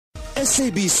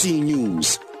SABC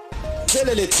News.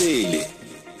 Tlile.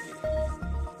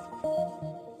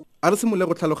 A re simolole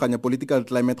go tlhaloganya political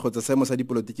climate kgotsa seemo sa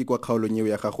dipolotiki kwa kgaolong eo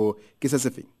ya gago ke se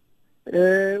se feng?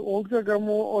 O tla ka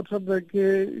mo Waterberg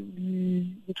di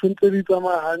tshwentse di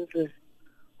tsamaya hantle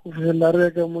go fela re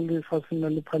ka mo lefatsheng la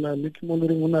lephalale ke mo le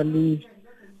reng ona le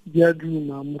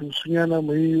diaduma morusunyana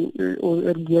mo e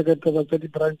re bua ka taba tsa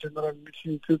di-branch general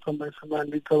meeting tse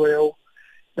tsamaisanang le taba ya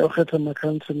go kgetha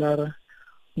makhanselara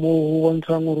mo ho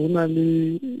bontshang gore ho na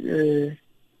le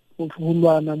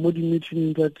bolwana mo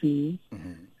di-meeting tsa teng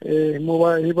mo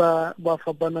ba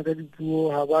fapana ka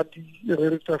dipuo ha ba di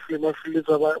re tafole ba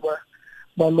filetsa ba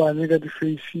lwane ka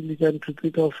di-face le ka ntho tse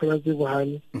ka fela tse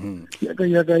bohale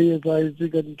ya ka etsa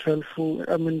ka di-12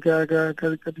 I mean ka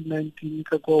di-19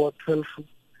 ka kwa 12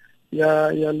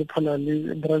 ya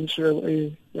lephalale branch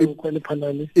kwa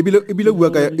lephalale ebile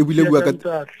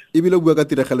bua ka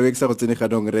tiragalo e ke sa go tsene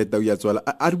ganong re Taueatsoala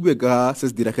a re bue ka se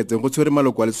se diragetseng go tshwere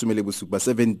maloko a lesome le bosupa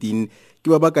 17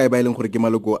 ke ba bakae ba ileng gore ke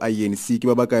maloko a ANC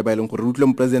ke ba bakae ba ileng gore re utlwe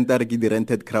mopresidente a re ke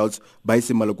di-rented crowds ba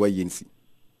ise maloko a ANC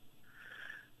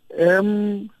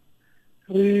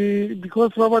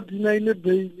because ba denied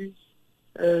bail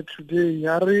today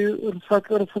ya re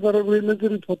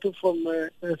report from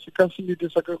sekasile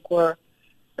sa ka kwa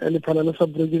lephalale sa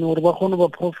breaking gore ba kgone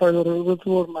ba profile re tse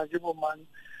gore na ke bo mang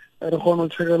re kgone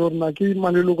check gore na ke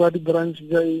maleloko a di-branch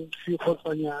ja ANC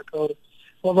kgotsa nyaka gore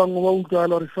ba bangwe ba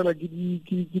utlwala gore fela ke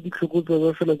ditlhokotso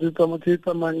ba fela tse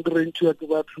tsamayang di rentiwa ke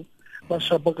batho ba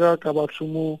shapa ka batho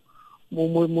mo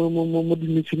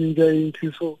di-meeting ja ANC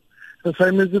so re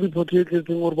saimetse report e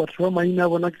tletseng gore batho ba maina a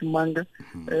bona ke manga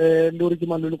le gore ke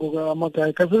maleloko a makae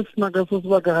ka se sena ka se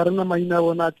sebaka ga rena maina a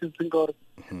bona a tletseng ka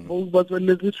gore ba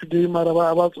tsweletse today mara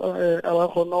ba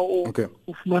kgona o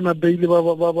fumana bail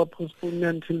ba postpone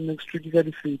until next week ka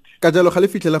di-fate ka jalo ga le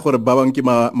fitlhela gore ba bang ke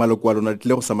maloko a lona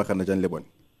tlile go samagana jang le bone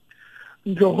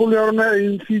ntlogolo ya rona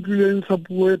ANC tlileng sa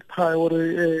puo e phae gore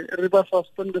re ba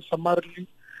suspend summarily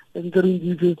entering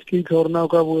investigate or now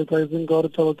ka boetseng ka gore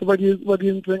taba tse ba di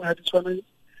entseng ha di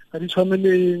tshwane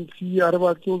le ANC a re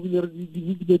ba tlo bile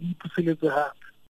di puseletse hape